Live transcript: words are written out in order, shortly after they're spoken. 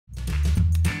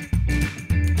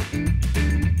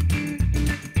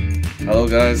Hello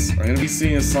guys, I'm gonna be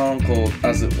singing a song called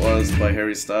As It Was by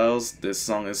Harry Styles. This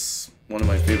song is one of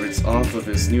my favorites off of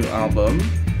his new album,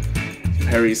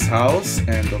 Harry's House,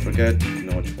 and don't forget, you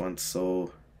know what you want,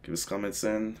 so give us comments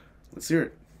and let's hear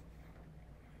it.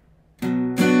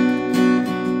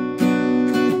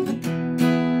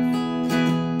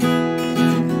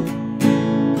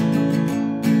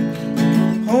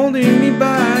 Holding me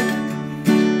back,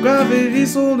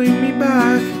 gravity's holding me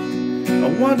back. I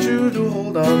want you to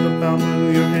hold out the palm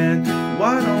of your hand.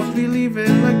 Why don't we leave it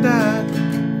like that?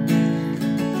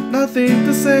 Nothing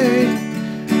to say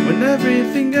when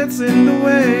everything gets in the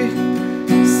way.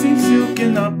 Seems you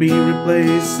cannot be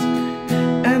replaced,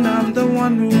 and I'm the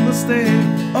one who will stay.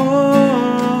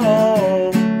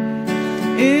 Oh,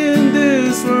 in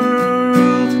this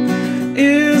world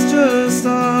it's just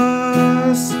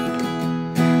us.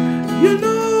 You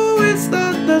know it's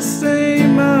not the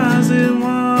same as it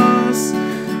was.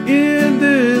 In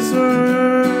this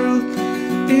world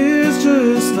it's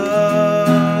just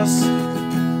us.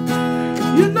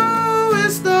 You know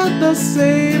it's not the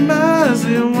same as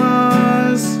it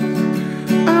was.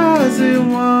 As it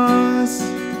was.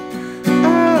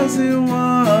 As it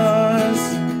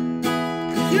was.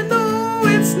 You know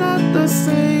it's not the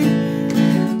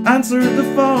same. Answer the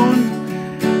phone.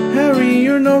 Harry,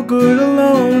 you're no good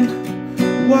alone.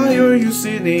 Why are you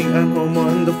sitting at home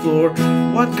on the floor?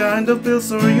 What kind of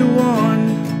pills are you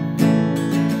on?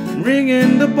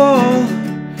 Ringing the ball,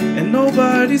 and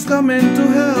nobody's coming to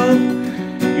help.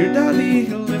 Your daddy,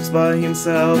 who lives by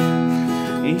himself,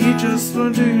 and he just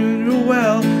wants you to do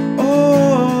well.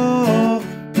 Oh,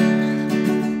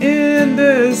 in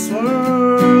this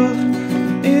world,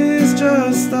 it's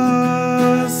just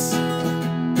us.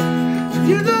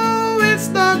 You know it's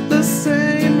not the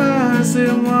same as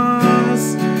it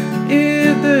was.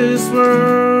 In this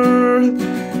world,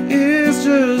 it's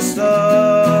just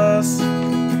us.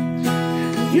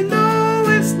 You know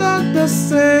it's not the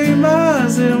same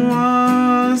as it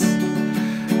was.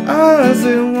 As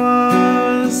it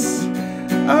was.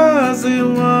 As it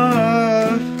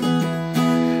was.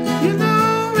 You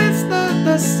know it's not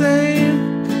the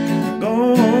same.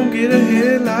 Go home, get a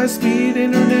hit, high speed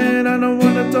internet. I don't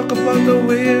wanna talk about the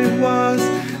way it was.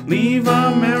 Leave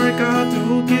America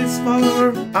to kids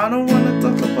follower. I don't wanna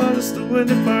talk about us doing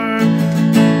it first.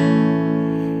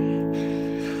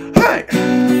 Hey!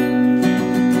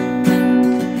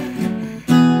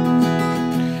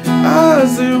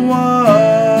 As it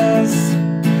was.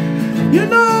 You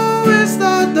know it's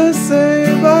not the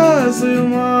same as it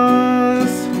was.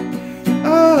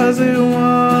 As it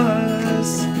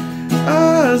was.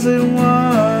 As it was.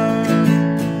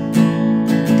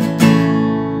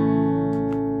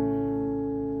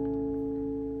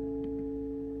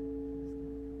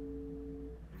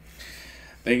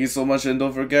 Thank you so much, and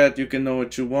don't forget, you can know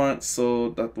what you want. So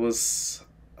that was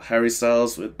Harry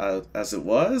Styles with As It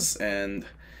Was, and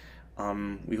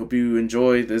we hope you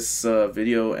enjoy this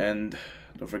video, and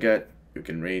don't forget, you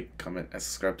can rate, comment, and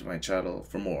subscribe to my channel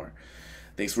for more.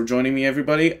 Thanks for joining me,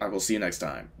 everybody. I will see you next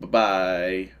time.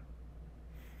 Bye-bye.